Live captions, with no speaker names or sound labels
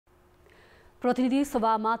प्रतिनिधि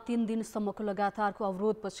सभामा 3 दिनसम्मको लगातारको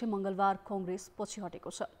अवरोधपछि मंगलबार कांग्रेस पछि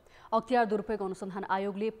हटेको छ। अख्तियार दुरुपयोग अनुसन्धान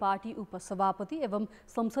आयोगले पार्टी उपसभापति एवं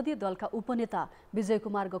संसदीय दलका उपनेता विजय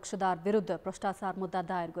कुमार गक्षदार विरुद्ध भ्रष्टाचार मुद्दा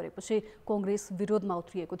दायर गरेपछि कांग्रेस विरोधमा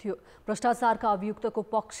उत्रिएको थियो। भ्रष्टाचारका अभियुक्तको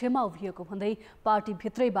पक्षमा उभिएको भन्दै पार्टी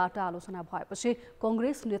भित्रैबाट आलोचना भएपछि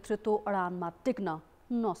कांग्रेस नेतृत्व अडानमा टिक्न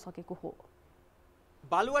नसकेको हो।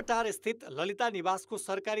 बालुवाटार स्थित ललिता निवासको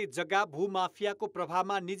सरकारी जग्गा भूमाफियाको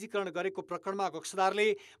प्रभावमा निजीकरण गरेको प्रकरणमा गक्षदारले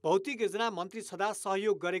भौतिक योजना मन्त्री छँदा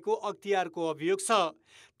सहयोग गरेको अख्तियारको अभियोग छ।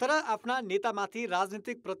 तर आफ्ना नेतामाथि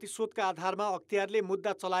राजनीतिक प्रतिशोधका आधारमा अख्तियारले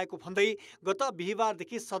मुद्दा चलाएको भन्दै गत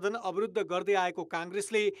बिहीबारदेखि सदन अवरुद्ध गर्दै आएको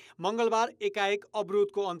कांग्रेसले मंगलबार एकाएक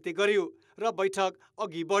अवरोधको अन्त्य गर्यो र बैठक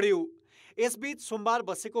अघि बढ्यो। यसबीच सोमबार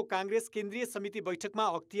बसेको कांग्रेस केन्द्रीय समिति बैठकमा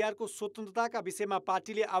अख्तियारको स्वतन्त्रताका विषयमा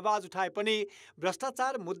पार्टीले आवाज उठाए पनि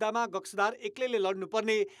भ्रष्टाचार मुद्दामा गक्षदार एक्लैले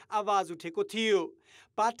लड्नुपर्ने आवाज उठेको थियो।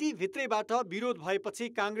 पार्टी भित्रैबाट विरोध भएपछि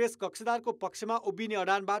कांग्रेस गक्षदारको पक्षमा उभिने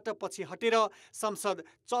अडानबाट पछि हटेर संसद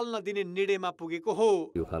चल्न दिने निर्णयमा पुगेको हो।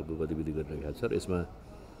 यो खालको गतिविधि गरिरहेका छ र यसमा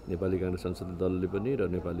नेपाली कांग्रेस संसदीय दलले पनि र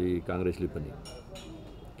नेपाली कांग्रेसले पनि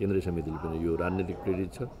केन्द्रीय समितिले पनि यो राजनीतिक प्रेरित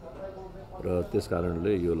छ र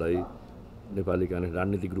त्यसकारणले योलाई नेपाली कांग्रेस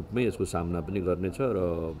राजनीतिक रूपमै यसको सामना पनि गर्नेछ र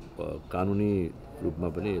कानुनी रूपमा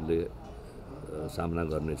पनि यसले सामना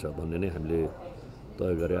गर्नेछ भन्ने नै हामीले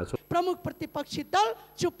तय गरेका छौँ। प्रमुख प्रतिपक्षी दल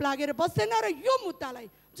चुप लागेर बस्दैन र यो मुद्दालाई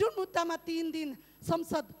जुन मुद्दामा 3 दिन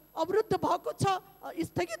संसद अवरुद्ध भएको छ,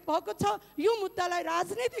 स्थगित भएको छ, यो मुद्दालाई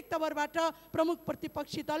राजनीतिक तवरबाट प्रमुख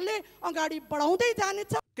प्रतिपक्षी दलले अगाडि बढाउँदै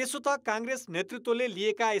जानेछ। त्यसो त कांग्रेस नेतृत्वले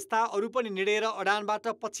लिएका यस्ता अरू पनि निर्णय र अडानबाट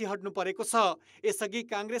पछि हट्नु परेको छ। यसअघि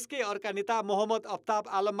कांग्रेसकै अर्का नेता मोहम्मद अफ्ताब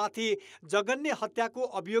आलममाथि जघन्य हत्याको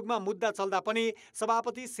अभियोगमा मुद्दा चल्दा पनि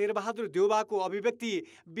सभापति शेरबहादुर देउवाको अभिव्यक्ति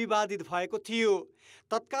विवादित भएको थियो।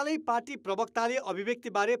 तत्कालै पार्टी प्रवक्ताले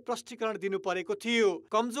अभिव्यक्तिबारे प्रष्टीकरण दिनु परेको थियो।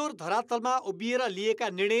 कमजोर धरातलमा उभिएर लिएका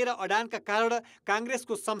निर्णय र अडानका कारण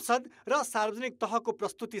कांग्रेसको संसद र सार्वजनिक तहको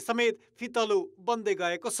प्रस्तुति समेत फितलो बन्दै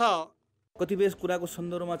गएको छ। कतिपय कुराको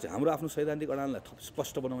सन्दर्भमा चाहिँ हाम्रो आफ्नो सैद्धान्तिक अडानलाई थप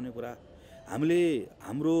स्पष्ट बनाउने कुरा, हामीले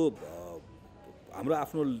हाम्रो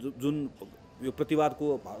आफ्नो जुन यो प्रतिवादको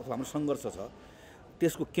हाम्रो सङ्घर्ष छ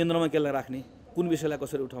त्यसको केन्द्रमा केलाई राख्ने, कुन विषयलाई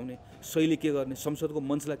कसरी उठाउने, शैली के गर्ने, संसदको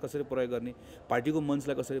मञ्चलाई कसरी प्रयोग गर्ने, पार्टीको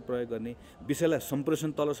मञ्चलाई कसरी प्रयोग गर्ने, विषयलाई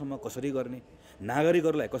सम्प्रेषण तलसम्म कसरी गर्ने,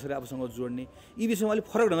 नागरिकहरूलाई कसरी आफूसँग जोड्ने, यी विषयमा अलिक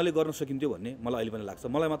फरक ढङ्गले गर्न सकिन्थ्यो भन्ने मलाई अहिले पनि लाग्छ।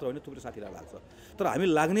 मलाई मात्र होइन, थुप्रै साथीलाई लाग्छ। तर हामी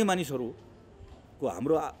लाग्ने मानिसहरूको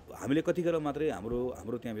हामीले कतिखेर मात्रै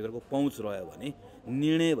हाम्रो त्यहाँभित्रको पहुँच रह्यो भने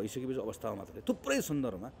निर्णय भइसकेपछि अवस्थामा मात्रै थुप्रै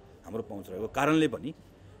सन्दर्भमा हाम्रो पहुँच रहेको कारणले पनि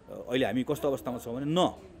अहिले हामी कस्तो अवस्थामा छौँ भने न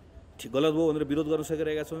ठिक गलत भयो भनेर विरोध गर्न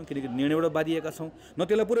सकिरहेका छौँ किनकि निर्णयबाट बाँधिएका छौँ, न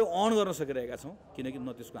त्यसलाई पुरै अन गर्न सकिरहेका छौँ किनकि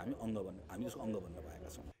न त्यसको हामी त्यसको अङ्ग बन्न पाएका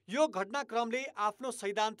छौँ। यो घटनाक्रमले आफ्नो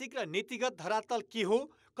सैद्धान्तिक र नीतिगत धरातल के हो,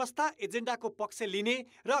 कस्ता एजेन्डाको पक्ष लिने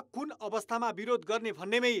र कुन अवस्थामा विरोध गर्ने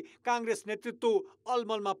भन्नेमै कांग्रेस नेतृत्व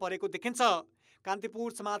अलमलमा परेको देखिन्छ।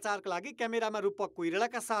 कान्तिपुर समाचारका लागि क्यामेरामा रूपक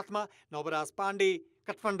कोइरालाका साथमा नवराज पाण्डे,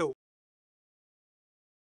 काठमाडौँ।